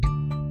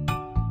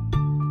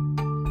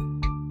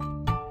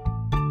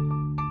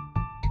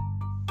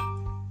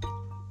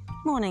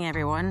Morning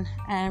everyone.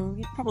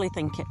 You'd probably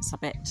think it's a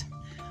bit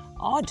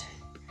odd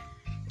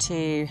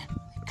to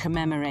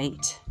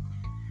commemorate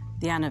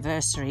the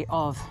anniversary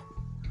of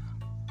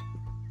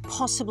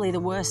possibly the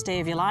worst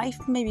day of your life,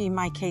 maybe in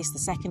my case the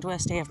second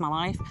worst day of my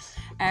life.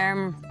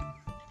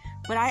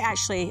 But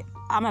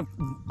I'm an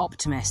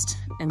optimist.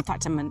 In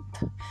fact, I'm a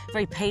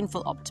very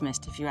painful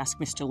optimist if you ask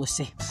Mr.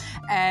 Lucy.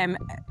 And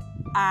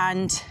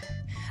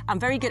I'm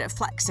very good at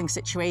flexing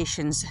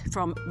situations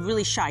from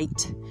really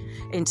shite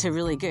into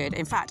really good.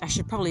 In fact, I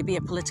should probably be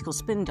a political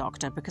spin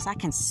doctor because I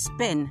can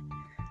spin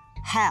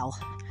hell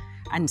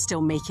and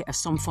still make it of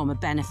some form of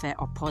benefit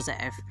or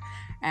positive.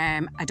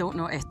 I don't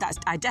know if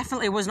I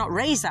definitely was not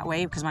raised that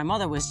way because my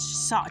mother was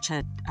such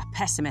a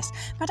pessimist.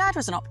 My dad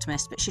was an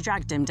optimist, but she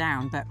dragged him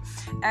down. But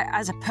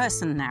as a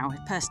person now,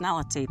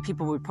 personality,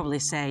 people would probably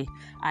say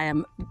I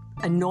am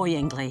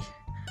annoyingly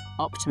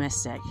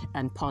optimistic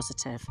and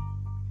positive.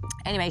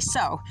 Anyway,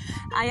 so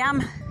I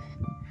am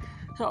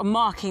sort of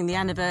marking the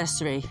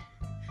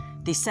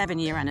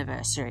 7-year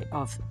anniversary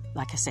of,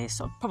 like I say,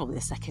 so probably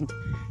the second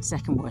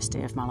worst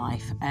day of my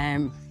life,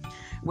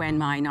 when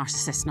my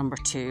narcissist number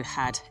 2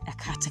 had a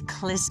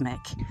cataclysmic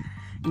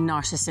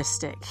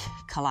narcissistic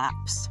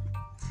collapse.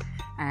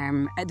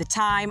 At the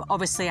time,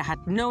 obviously, I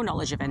had no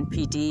knowledge of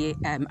NPD.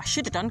 I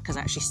should have done because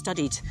I actually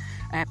studied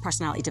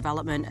personality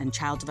development and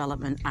child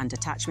development and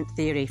attachment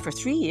theory for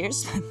 3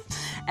 years.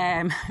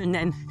 And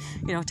then,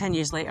 10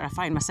 years later, I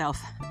find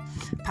myself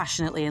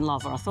passionately in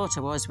love, or I thought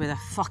I was, with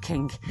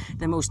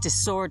the most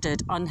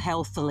disordered,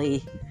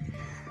 unhealthily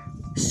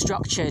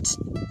structured,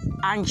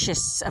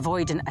 anxious,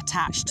 avoidant,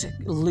 attached,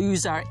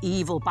 loser,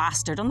 evil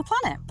bastard on the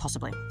planet,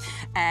 possibly.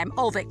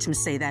 All victims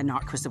say their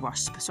narc was the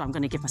worst, so I'm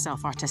going to give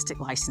myself artistic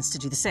license to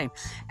do the same.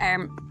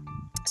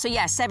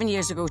 7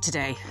 years ago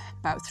today,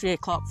 about 3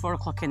 o'clock, 4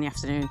 o'clock in the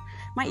afternoon,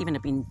 might even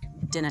have been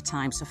dinner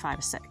time, so 5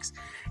 or 6,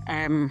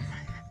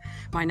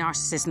 my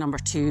narcissist number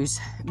 2's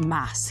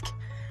mask.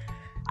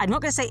 I'm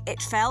not going to say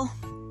it fell,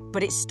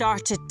 but it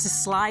started to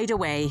slide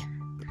away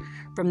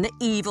from the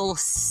evil,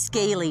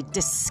 scaly,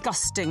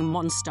 disgusting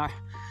monster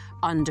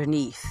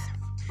underneath.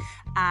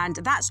 And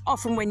that's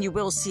often when you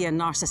will see a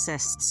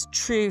narcissist's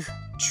true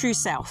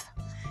self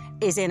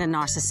is in a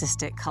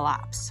narcissistic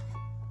collapse.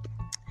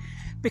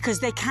 Because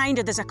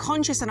there's a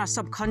conscious and a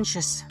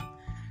subconscious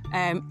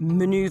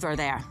maneuver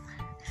there.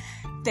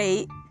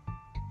 They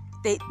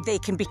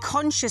can be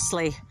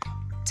consciously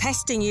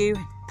testing you,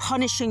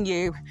 punishing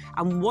you,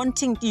 and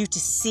wanting you to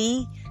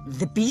see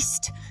the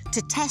beast,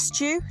 to test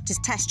your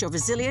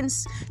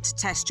resilience, to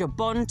test your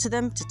bond to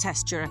them, to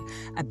test your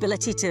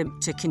ability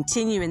to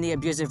continue in the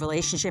abusive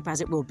relationship,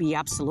 as it will be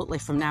absolutely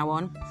from now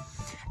on.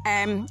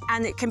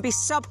 And it can be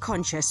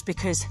subconscious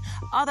because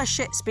other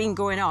shit's been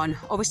going on,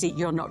 obviously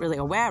you're not really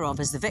aware of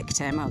as the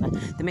victim, or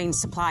the main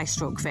supply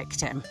stroke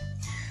victim,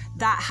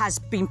 that has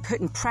been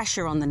putting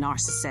pressure on the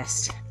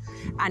narcissist.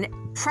 And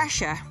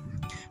pressure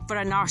for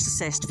a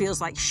narcissist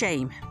feels like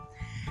shame.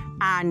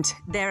 And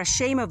they're a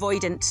shame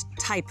avoidant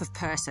type of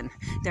person.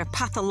 They're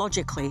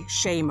pathologically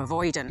shame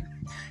avoidant.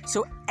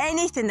 So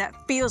anything that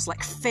feels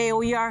like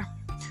failure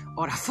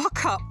or a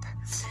fuck up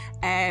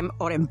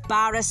or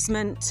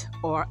embarrassment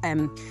or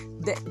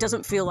that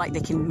doesn't feel like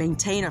they can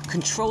maintain or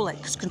control it,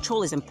 because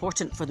control is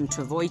important for them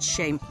to avoid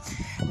shame,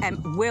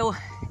 will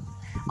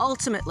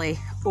ultimately,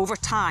 over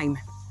time,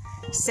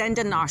 send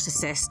a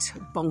narcissist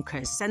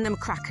bonkers, send them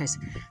crackers.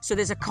 So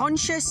there's a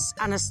conscious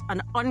and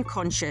an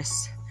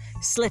unconscious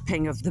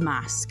slipping of the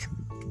mask.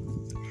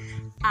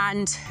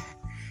 And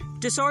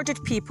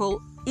disordered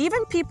people,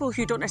 even people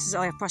who don't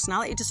necessarily have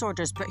personality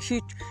disorders, but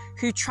who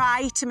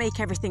try to make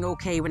everything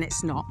okay when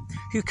it's not,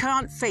 who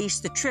can't face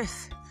the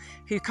truth,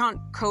 who can't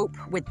cope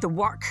with the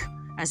work,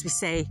 as we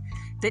say,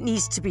 that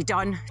needs to be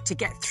done to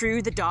get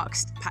through the dark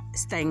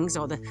things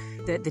or the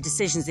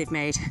decisions they've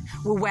made,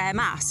 will wear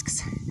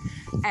masks.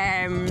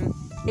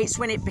 It's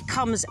when it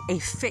becomes a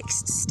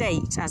fixed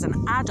state as an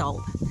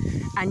adult,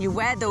 and you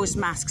wear those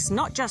masks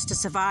not just to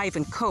survive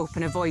and cope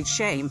and avoid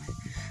shame,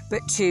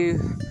 but to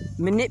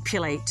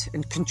manipulate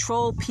and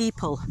control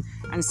people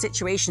and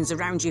situations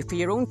around you for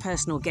your own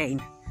personal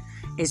gain,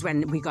 is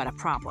when we got a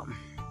problem.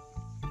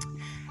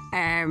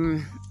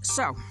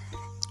 So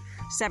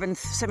 7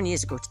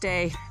 years ago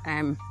today,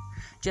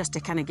 just to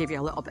kind of give you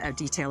a little bit of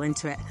detail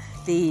into it,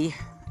 the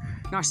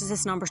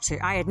narcissist number 2,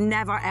 I had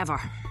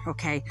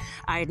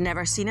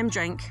never seen him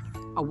drink.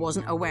 I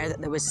wasn't aware that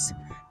there was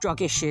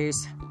drug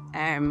issues,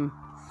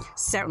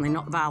 certainly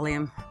not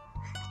Valium,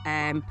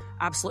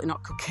 absolutely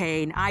not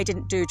cocaine. I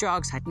didn't do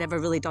drugs. I'd never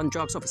really done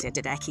drugs. Obviously I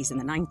did Eckies in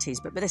the 90s,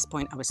 but by this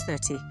point I was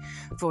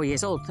 35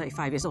 years old.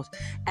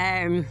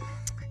 I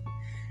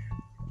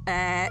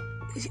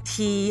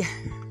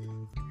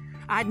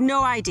had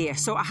no idea.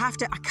 So I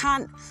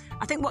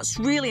think what's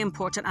really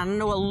important, and I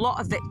know a lot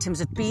of victims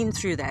have been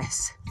through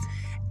this,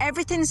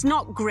 everything's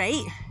not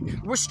great.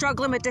 We're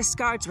struggling with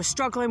discards. We're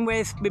struggling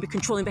with maybe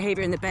controlling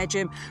behaviour in the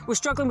bedroom. We're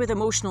struggling with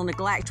emotional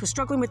neglect. We're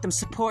struggling with them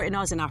supporting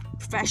us in our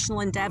professional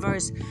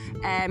endeavours.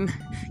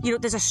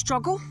 There's a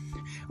struggle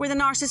with a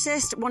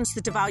narcissist once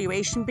the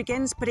devaluation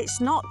begins, but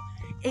it's not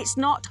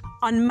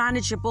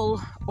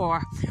unmanageable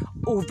or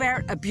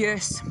overt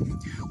abuse,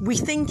 we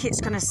think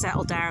it's going to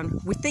settle down.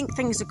 We think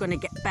things are going to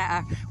get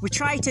better. We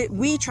try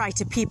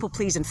to people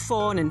please and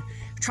phone and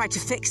try to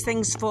fix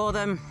things for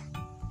them.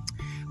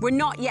 We're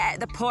not yet at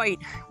the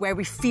point where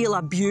we feel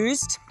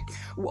abused,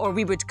 or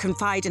we would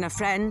confide in a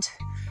friend,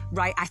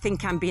 right, I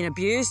think I'm being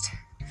abused.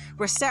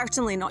 We're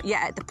certainly not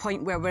yet at the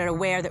point where we're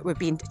aware that we're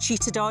being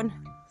cheated on,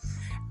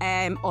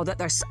 or that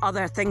there's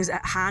other things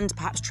at hand,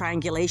 perhaps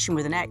triangulation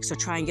with an ex or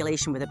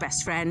triangulation with a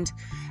best friend,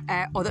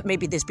 or that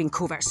maybe there's been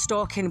covert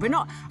stalking. We're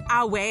not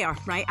aware,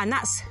 right? And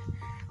that's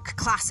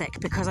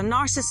classic, because a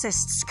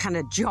narcissist's kind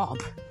of job,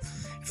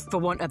 for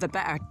want of a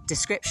better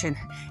description,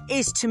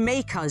 is to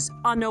make us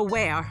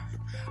unaware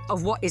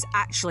of what is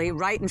actually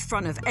right in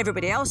front of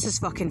everybody else's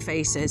fucking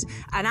faces,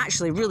 and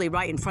actually really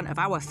right in front of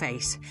our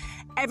face.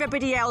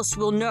 Everybody else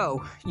will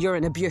know you're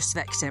an abuse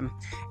victim.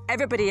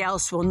 Everybody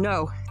else will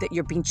know that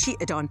you're being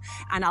cheated on,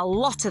 and a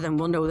lot of them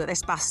will know that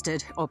this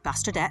bastard or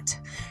bastardette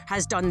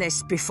has done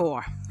this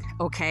before,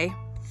 okay?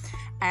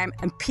 And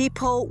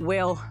people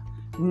will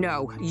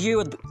know.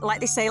 You, like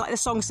they say, like the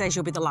song says,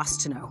 you'll be the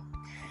last to know.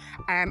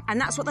 And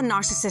that's what the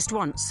narcissist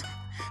wants.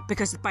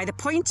 Because by the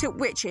point at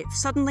which it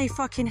suddenly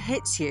fucking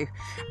hits you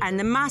and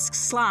the mask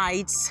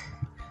slides,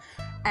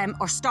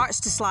 or starts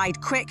to slide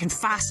quick and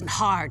fast and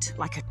hard,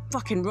 like a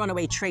fucking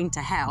runaway train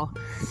to hell,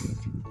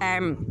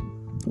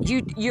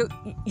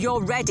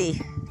 you're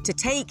ready to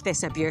take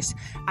this abuse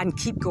and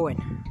keep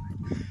going.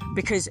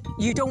 Because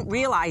you don't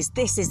realise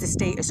this is the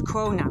status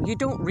quo now. You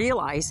don't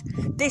realise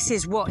this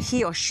is what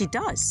he or she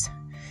does.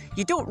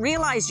 You don't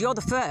realise you're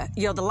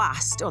the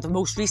last, or the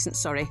most recent,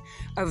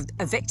 of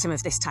a victim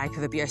of this type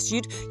of abuse.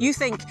 You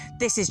think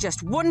this is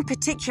just one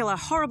particular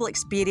horrible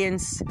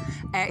experience.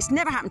 It's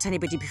never happened to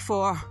anybody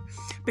before.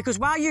 Because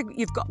while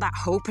you've got that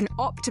hope and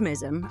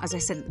optimism, as I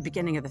said at the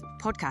beginning of the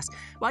podcast,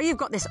 while you've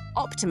got this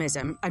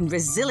optimism and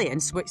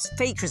resilience, which is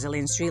fake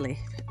resilience really,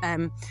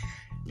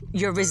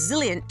 you're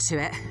resilient to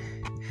it.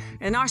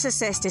 A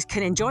narcissist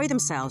can enjoy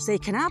themselves. They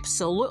can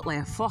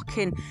absolutely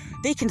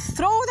they can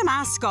throw the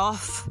mask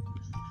off.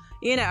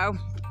 You know,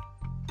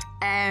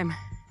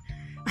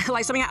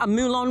 like something out of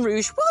Moulin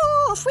Rouge.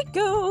 Whoa, off we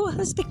go.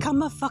 Let's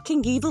become a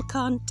fucking evil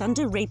cunt and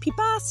a rapey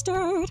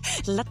bastard.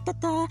 La, da,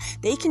 da.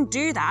 They can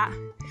do that,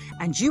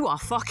 and you are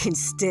fucking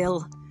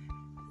still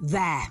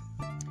there.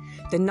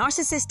 The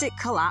narcissistic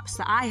collapse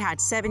that I had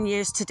 7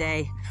 years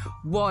today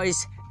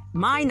was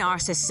my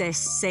narcissist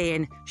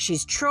saying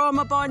she's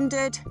trauma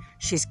bonded,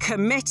 she's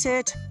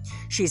committed,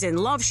 she's in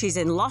love, she's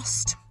in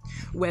lust.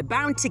 We're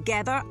bound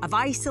together. I've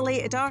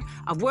isolated her.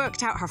 I've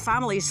worked out her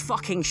family's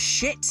fucking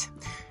shit.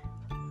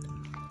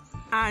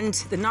 And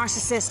the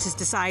narcissist has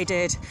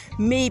decided,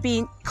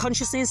 maybe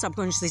consciously and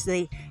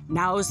subconsciously,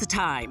 now's the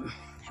time.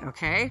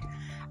 Okay?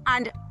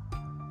 And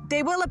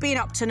they will have been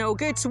up to no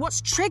good. So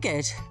what's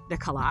triggered the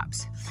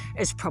collapse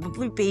has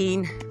probably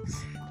been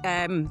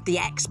the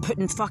ex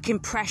putting fucking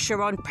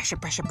pressure on,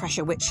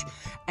 pressure, which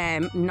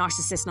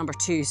narcissist number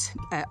two's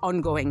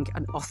ongoing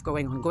and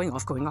offgoing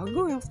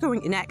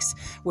ex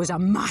was a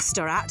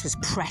master at, was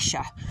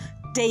pressure.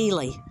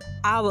 Daily,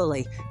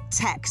 hourly,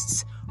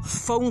 texts,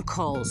 phone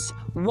calls,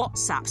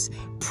 WhatsApps,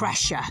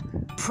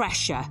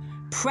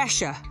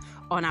 pressure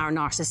on our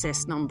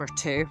narcissist number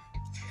two.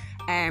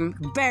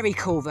 Very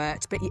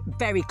covert, but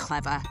very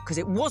clever, because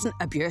it wasn't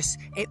abuse,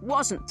 it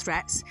wasn't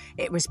threats,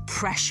 it was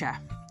pressure.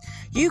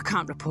 You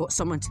can't report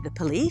someone to the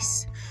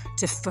police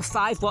for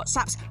 5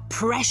 WhatsApps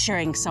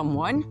pressuring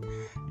someone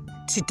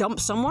to dump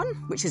someone,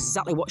 which is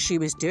exactly what she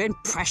was doing.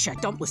 Pressure,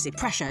 dump Lucy,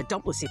 pressure,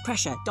 dump Lucy,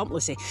 pressure, dump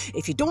Lucy.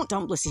 If you don't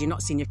dump Lucy, you're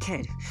not seeing your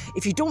kid.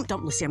 If you don't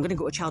dump Lucy, I'm going to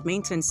go to child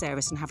maintenance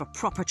service and have a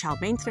proper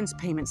child maintenance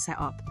payment set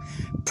up.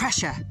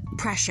 Pressure.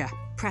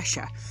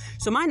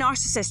 So my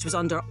narcissist was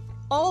under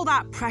all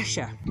that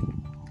pressure,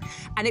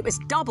 and it was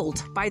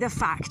doubled by the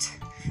fact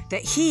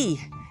that he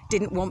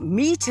didn't want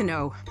me to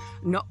know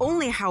not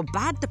only how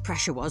bad the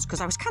pressure was,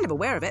 because I was kind of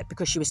aware of it,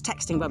 because she was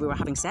texting while we were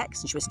having sex,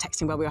 and she was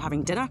texting while we were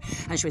having dinner,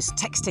 and she was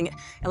texting at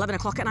 11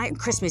 o'clock at night, and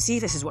Christmas Eve,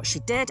 this is what she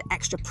did.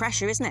 Extra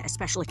pressure, isn't it?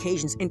 Special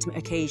occasions, intimate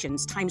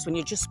occasions, times when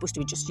you're just supposed to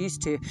be just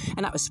used to,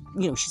 and that was,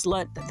 she's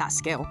learnt that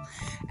skill.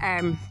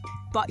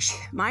 But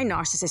my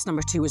narcissist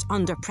number two was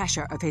under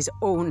pressure of his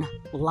own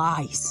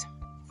lies.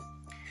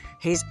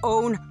 His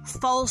own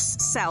false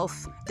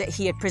self that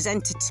he had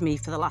presented to me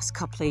for the last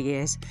couple of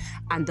years,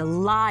 and the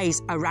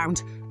lies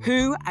around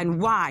who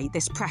and why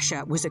this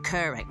pressure was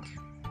occurring,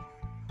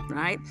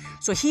 right?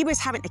 So he was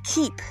having to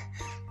keep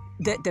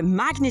the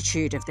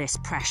magnitude of this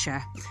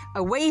pressure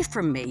away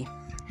from me,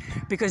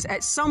 because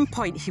at some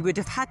point he would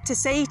have had to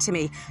say to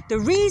me, the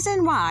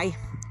reason why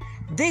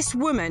this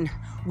woman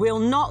will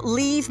not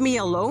leave me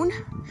alone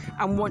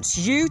and wants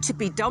you to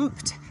be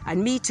dumped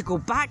and me to go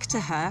back to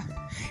her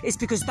is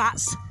because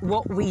that's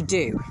what we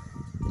do.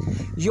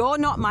 You're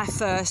not my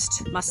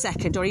first, my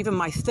second, or even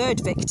my third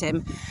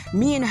victim.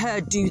 Me and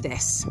her do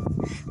this.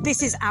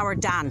 This is our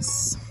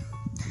dance.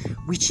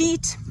 We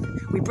cheat,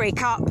 we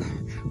break up,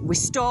 we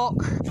stalk,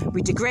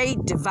 we degrade,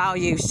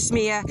 devalue,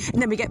 smear,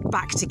 and then we get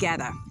back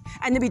together.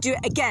 And then we do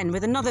it again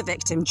with another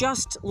victim,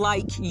 just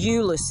like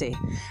you, Lucy.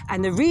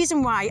 And the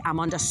reason why I'm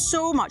under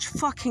so much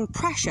fucking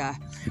pressure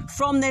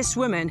from this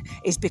woman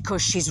is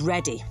because she's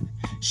ready.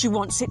 She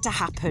wants it to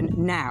happen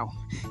now.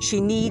 She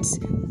needs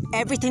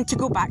everything to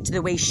go back to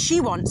the way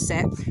she wants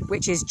it,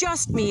 which is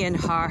just me and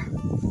her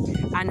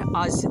and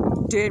us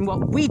doing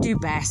what we do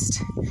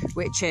best,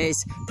 which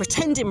is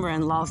pretending we're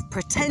in love,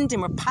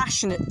 pretending we're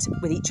passionate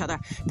with each other,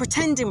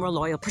 pretending we're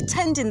loyal,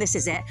 pretending this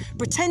is it,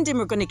 pretending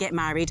we're going to get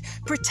married,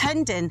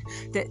 pretending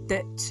that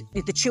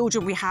the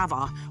children we have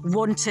are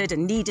wanted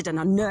and needed and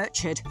are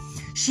nurtured.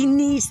 She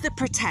needs the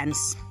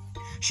pretense.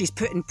 She's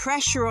putting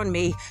pressure on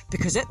me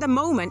because at the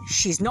moment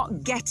she's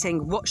not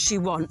getting what she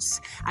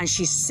wants and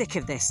she's sick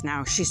of this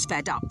now. She's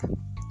fed up.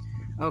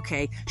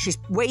 Okay, she's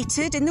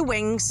waited in the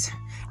wings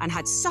and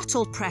had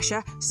subtle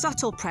pressure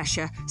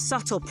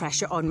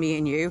on me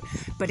and you,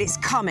 but it's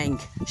coming.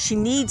 She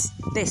needs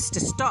this to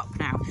stop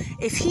now.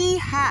 If he'd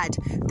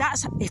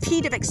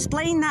have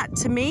explained that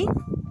to me,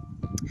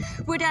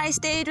 would I have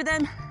stayed with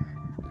him?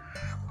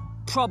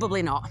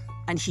 Probably not,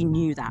 and he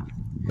knew that.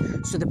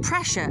 So the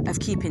pressure of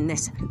keeping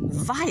this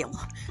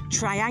vile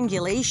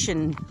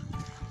triangulation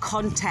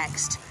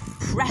context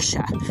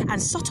pressure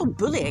and subtle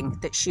bullying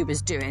that she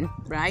was doing,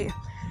 right,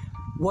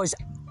 was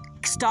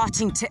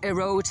starting to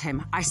erode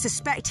him. I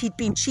suspect he'd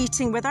been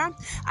cheating with her.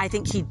 I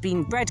think he'd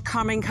been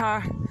breadcrumbing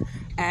her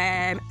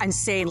and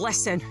saying,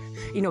 listen,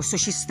 so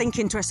she's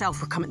thinking to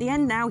herself, we're coming at the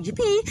end now,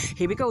 yippee,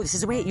 here we go, this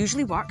is the way it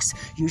usually works.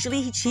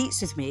 Usually he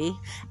cheats with me,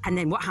 and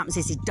then what happens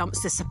is he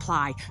dumps the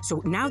supply.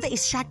 So now that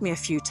he's shagged me a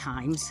few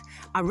times,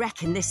 I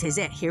reckon this is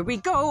it, here we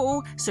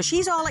go. So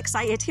she's all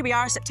excited, here we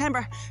are,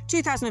 September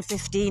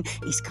 2015,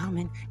 he's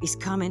coming, he's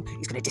going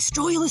to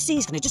destroy Lucy,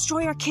 he's going to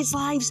destroy our kids'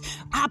 lives,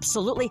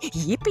 absolutely,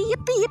 yippee,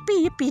 yippee,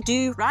 yippee, yippee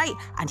do, right?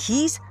 And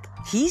he's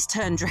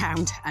turned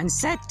around and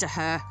said to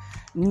her,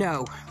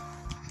 no.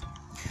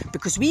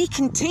 Because we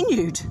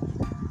continued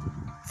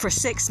for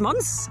 6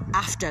 months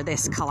after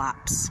this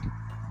collapse.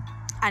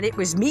 And it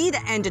was me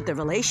that ended the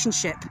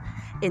relationship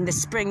in the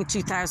spring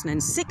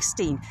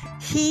 2016.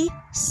 He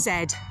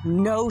said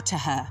no to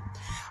her.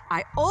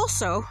 I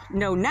also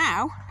know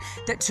now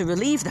that to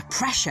relieve the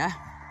pressure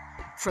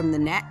from the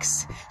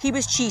next, he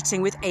was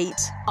cheating with 8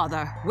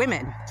 other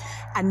women.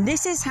 And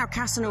this is how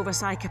Casanova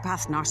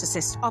psychopath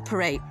narcissists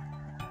operate.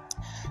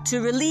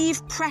 To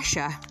relieve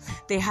pressure,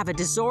 they have a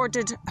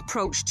disordered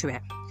approach to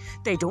it.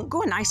 They don't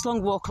go a nice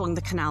long walk along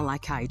the canal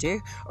like I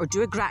do, or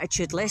do a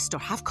gratitude list, or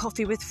have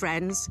coffee with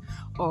friends,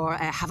 or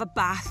have a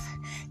bath.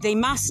 They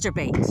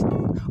masturbate,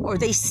 or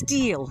they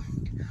steal,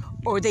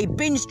 or they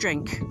binge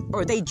drink,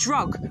 or they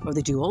drug, or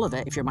they do all of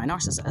it if you're my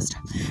narcissist.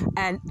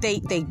 And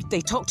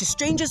they talk to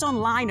strangers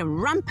online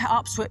and ramp it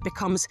up so it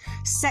becomes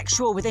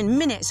sexual within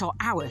minutes or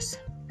hours.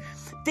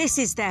 This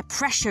is their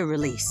pressure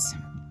release.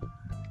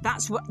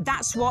 That's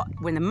what,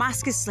 when the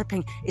mask is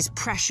slipping, is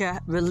pressure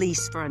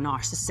release for a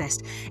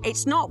narcissist.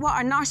 It's not what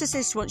a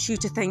narcissist wants you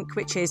to think,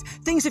 which is,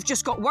 things have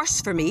just got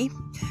worse for me.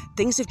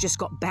 Things have just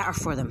got better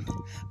for them.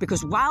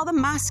 Because while the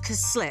mask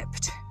has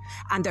slipped,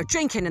 and they're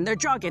drinking, and they're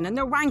drugging, and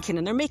they're wanking,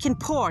 and they're making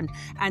porn,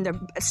 and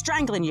they're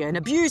strangling you, and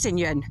abusing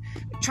you, and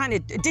trying to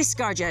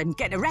discard you, and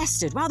getting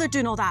arrested, while they're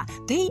doing all that,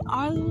 they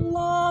are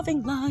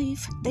loving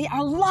life. They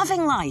are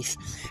loving life.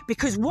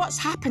 Because what's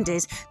happened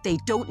is, they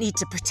don't need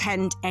to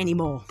pretend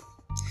anymore.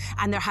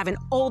 And they're having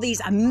all these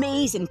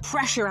amazing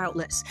pressure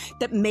outlets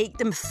that make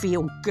them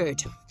feel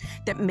good,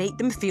 that make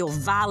them feel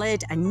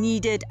valid and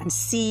needed and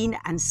seen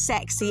and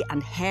sexy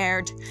and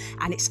heard.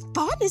 And it's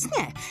fun, isn't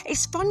it?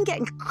 It's fun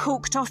getting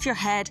coked off your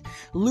head,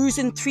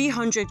 losing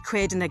 300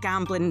 quid in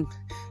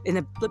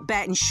a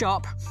betting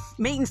shop,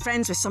 making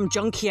friends with some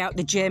junkie out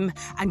the gym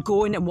and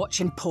going and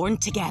watching porn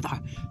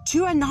together.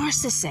 To a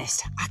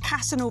narcissist, a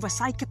Casanova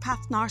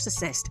psychopath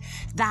narcissist,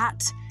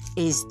 that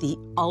is the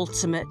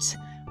ultimate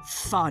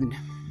fun.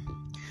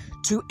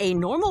 To a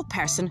normal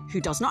person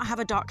who does not have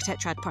a dark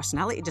tetrad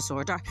personality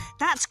disorder,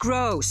 that's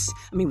gross.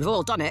 I mean, we've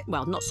all done it.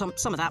 Well, not some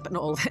of that, but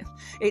not all of it.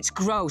 It's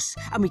gross.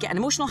 And we get an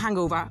emotional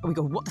hangover and we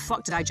go, what the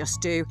fuck did I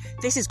just do?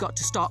 This has got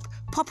to stop.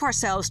 Pop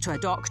ourselves to a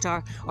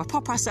doctor or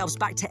pop ourselves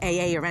back to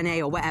AA or NA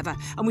or whatever,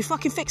 and we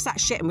fucking fix that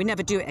shit and we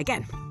never do it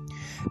again.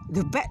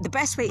 The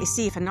best way to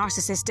see if a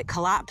narcissistic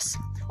collapse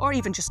or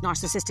even just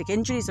narcissistic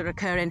injuries are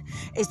occurring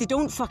is they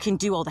don't fucking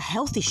do all the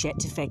healthy shit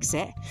to fix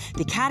it.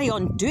 They carry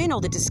on doing all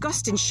the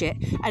disgusting shit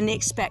and they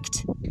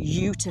expect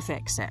you to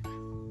fix it.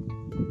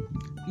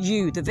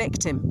 You, the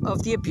victim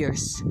of the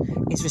abuse,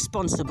 is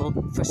responsible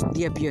for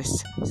the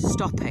abuse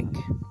stopping.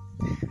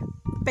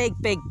 Big,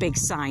 big, big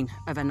sign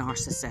of a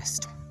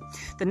narcissist.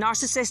 The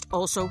narcissist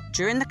also,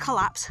 during the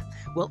collapse,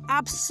 will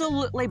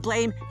absolutely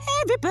blame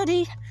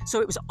everybody.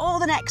 So it was all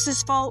the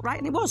ex's fault, right?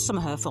 And it was some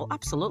of her fault,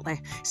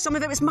 absolutely. Some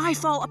of it was my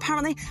fault,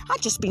 apparently.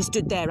 I'd just been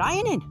stood there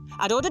ironing.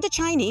 I'd ordered a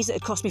Chinese that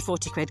had cost me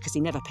 40 quid because he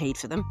never paid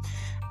for them.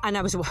 And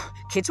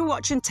kids were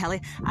watching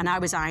telly and I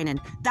was ironing.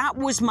 That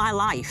was my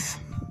life.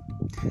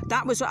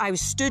 That was what I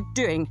was stood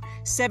doing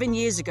 7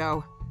 years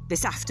ago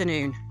this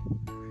afternoon.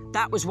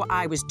 That was what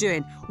I was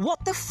doing.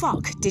 What the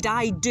fuck did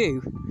I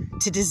do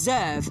to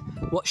deserve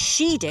what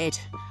she did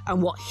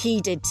and what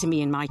he did to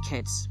me and my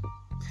kids?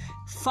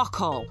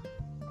 Fuck all.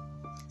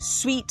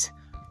 Sweet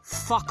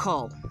fuck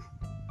all.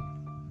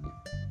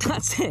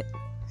 That's it.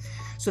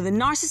 So the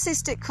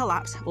narcissistic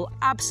collapse will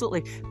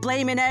absolutely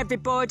blaming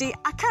everybody.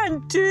 I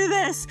can't do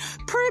this.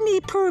 Pour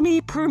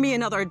me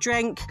another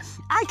drink.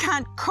 I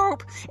can't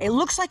cope. It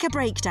looks like a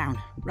breakdown,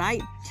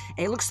 right?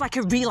 It looks like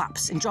a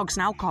relapse in drugs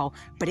and alcohol,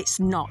 but it's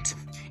not.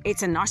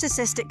 It's a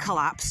narcissistic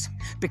collapse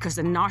because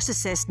the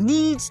narcissist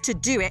needs to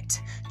do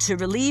it to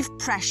relieve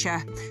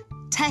pressure,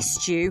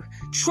 test you,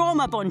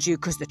 trauma bond you,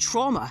 because the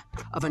trauma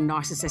of a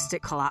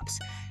narcissistic collapse,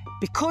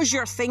 because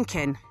you're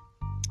thinking,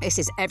 this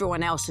is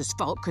everyone else's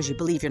fault because you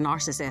believe you're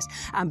narcissist.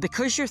 And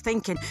because you're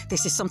thinking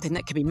this is something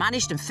that can be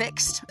managed and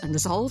fixed and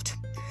resolved.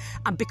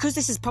 And because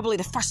this is probably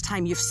the first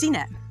time you've seen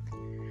it,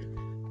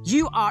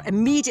 you are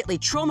immediately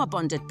trauma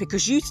bonded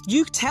because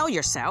you tell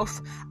yourself,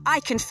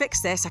 I can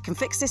fix this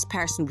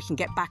person, we can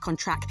get back on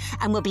track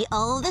and we'll be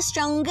all the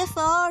stronger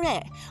for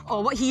it.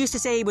 Or what he used to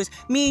say was,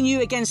 me and you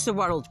against the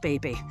world,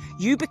 baby.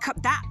 You become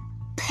that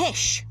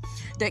pish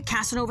that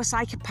Casanova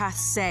psychopaths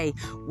say,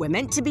 we're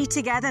meant to be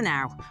together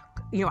now.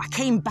 You know, I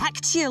came back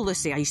to you,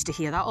 Lucy. I used to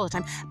hear that all the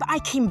time. But I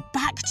came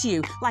back to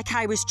you like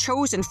I was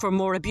chosen for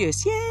more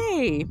abuse.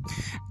 Yay!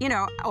 You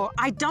know, or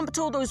I dumped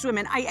all those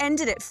women. I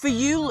ended it for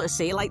you,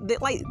 Lucy. Like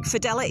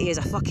fidelity is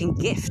a fucking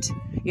gift.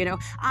 You know,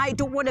 I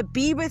don't want to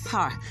be with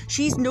her.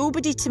 She's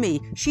nobody to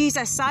me. She's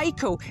a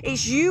psycho.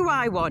 It's you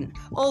I want.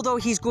 Although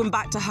he's going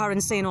back to her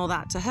and saying all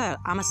that to her.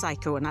 I'm a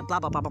psycho and blah,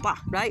 blah, blah, blah, blah,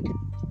 right?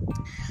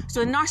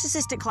 So the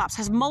narcissistic collapse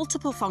has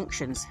multiple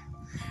functions.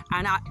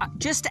 And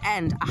just to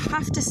end, I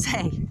have to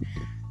say,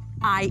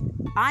 I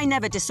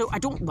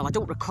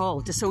don't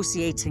recall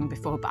dissociating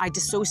before, but I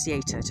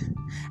dissociated,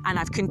 and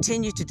I've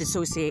continued to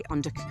dissociate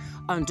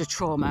under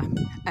trauma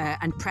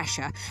and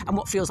pressure and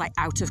what feels like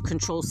out of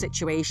control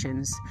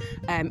situations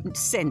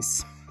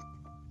since.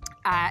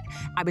 I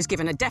was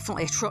given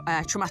definitely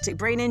a traumatic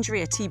brain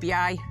injury, a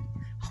TBI.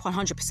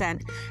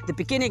 100%. The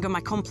beginning of my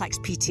complex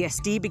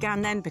PTSD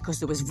began then because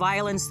there was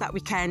violence that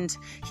weekend.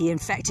 He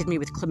infected me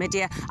with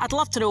chlamydia. I'd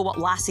love to know what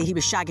lassie he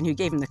was shagging who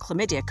gave him the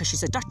chlamydia because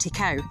she's a dirty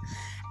cow.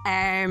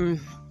 There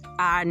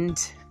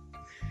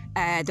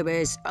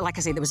was, like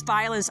I say, there was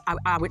violence. I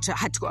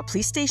had to go to a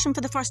police station for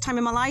the first time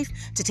in my life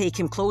to take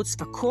him clothes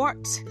for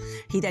court.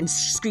 He then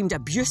screamed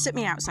abuse at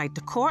me outside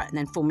the court and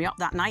then phoned me up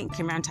that night and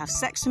came around to have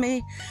sex with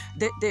me.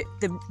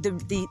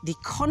 The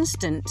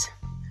constant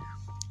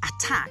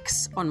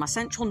attacks on my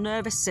central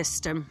nervous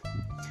system,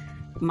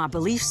 my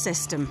belief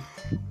system,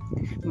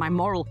 my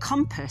moral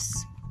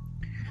compass,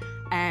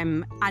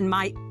 and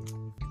my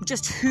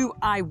just who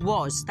I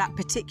was that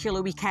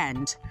particular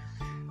weekend,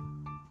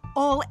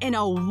 all in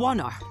a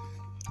oneer,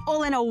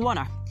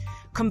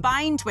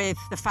 combined with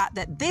the fact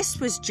that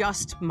this was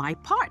just my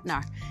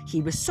partner.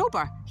 He was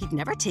sober, he'd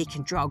never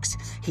taken drugs,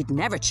 he'd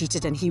never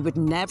cheated, and he would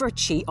never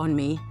cheat on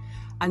me.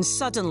 And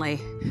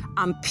suddenly,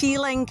 I'm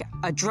peeling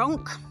a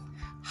drunk,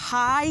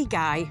 high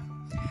guy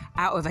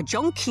out of a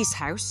junkie's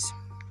house,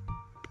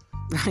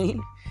 right?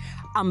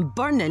 I'm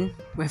burning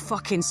with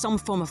some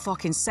form of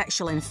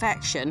sexual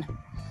infection.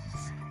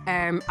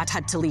 I'd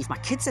had to leave my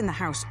kids in the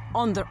house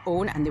on their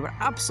own and they were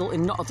absolutely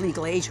not of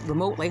legal age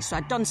remotely, so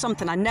I'd done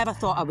something I never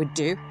thought I would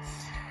do.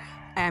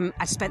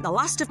 I'd spent the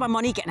last of my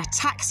money getting a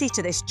taxi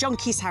to this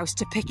junkie's house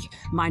to pick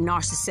my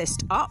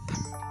narcissist up.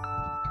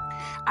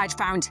 I'd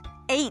found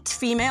 8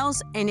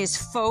 females in his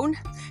phone,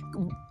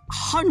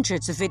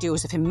 hundreds of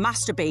videos of him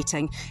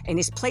masturbating in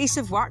his place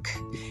of work,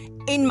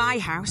 in my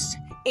house,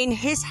 in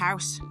his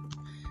house,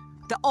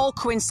 that all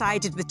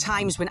coincided with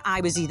times when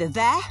I was either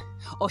there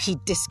or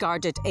he'd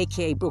discarded,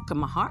 aka broken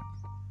my heart.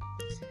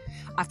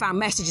 I found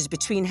messages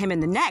between him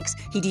and the next.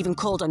 He'd even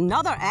called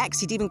another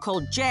ex. He'd even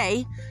called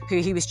Jay, who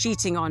he was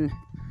cheating on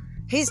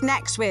his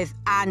next with,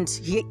 and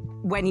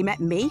when he met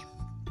me.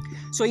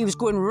 So he was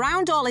going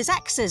round all his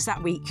exes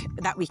that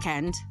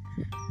weekend,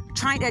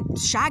 trying to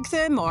shag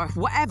them or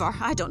whatever,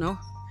 I don't know.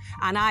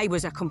 And I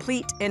was a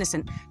complete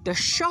innocent. The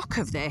shock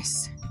of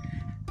this,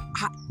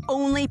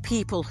 only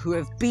people who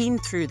have been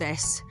through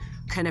this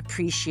can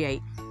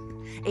appreciate.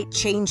 It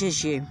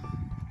changes you.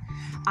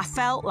 I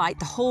felt like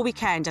the whole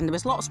weekend, and there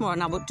was lots more,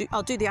 and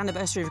I'll do the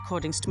anniversary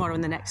recordings tomorrow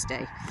and the next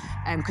day,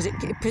 because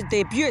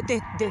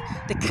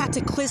the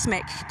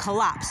cataclysmic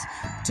collapse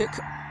took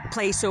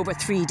place over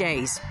 3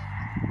 days.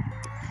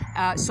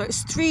 So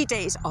it's 3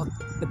 days of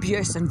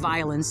abuse and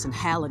violence and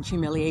hell and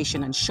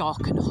humiliation and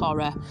shock and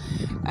horror,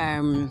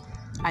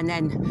 and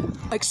then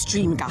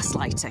extreme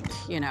gaslighting,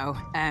 you know.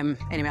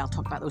 Anyway, I'll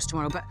talk about those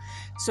tomorrow. But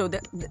so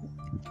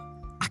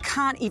I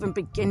can't even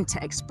begin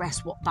to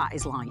express what that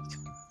is like.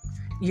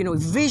 You know,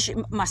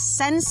 my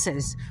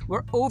senses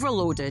were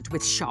overloaded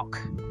with shock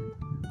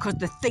because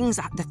the things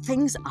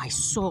I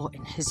saw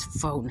in his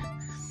phone,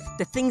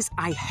 the things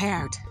I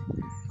heard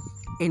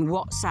in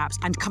WhatsApps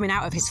and coming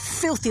out of his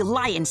filthy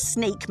lying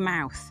snake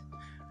mouth.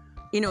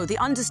 You know, the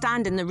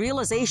understanding, the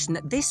realization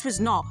that this was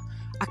not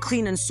a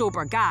clean and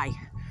sober guy.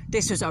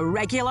 This was a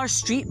regular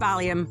street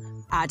Valium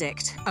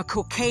addict, a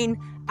cocaine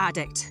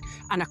addict,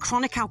 and a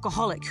chronic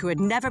alcoholic who had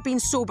never been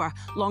sober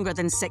longer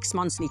than 6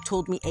 months, and he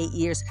told me 8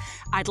 years.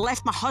 I'd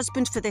left my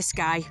husband for this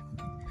guy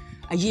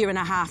nearly a year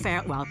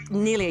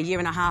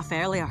and a half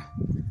earlier.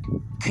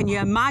 Can you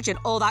imagine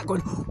all that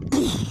going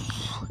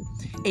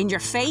in your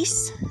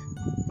face?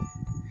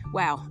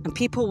 Well, and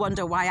people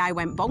wonder why I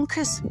went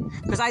bonkers,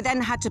 because I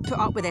then had to put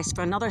up with this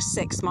for another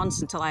 6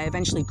 months until I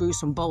eventually grew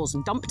some balls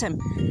and dumped him.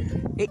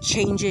 It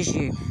changes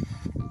you.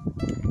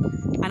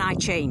 And I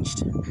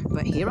changed.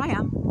 But here I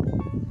am,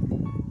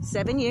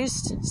 7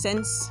 years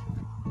since,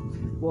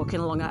 walking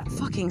along a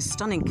fucking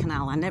stunning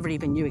canal I never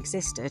even knew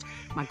existed.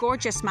 My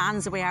gorgeous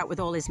man's away out with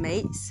all his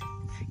mates.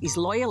 He's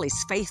loyal,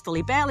 he's faithful,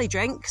 he barely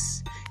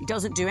drinks, he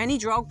doesn't do any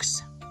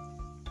drugs.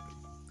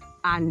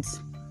 And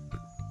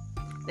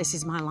this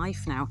is my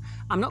life now.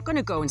 I'm not going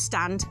to go and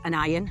stand and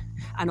iron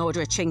and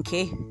order a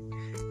chinky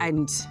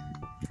and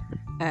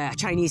a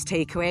Chinese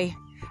takeaway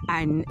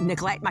and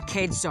neglect my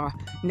kids or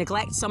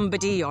neglect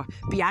somebody or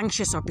be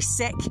anxious or be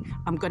sick.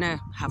 I'm going to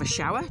have a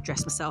shower,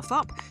 dress myself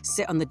up,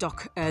 sit on the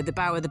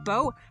bow of the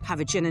boat, have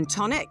a gin and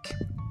tonic,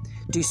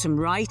 do some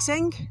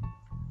writing.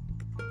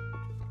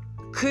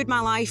 Could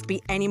my life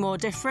be any more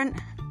different?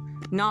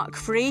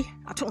 Narc-free?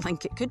 I don't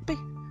think it could be,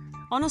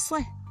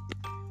 honestly.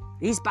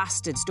 These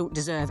bastards don't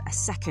deserve a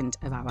second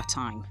of our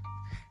time.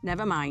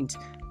 Never mind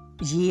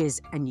years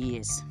and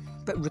years.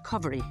 But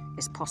recovery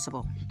is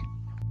possible.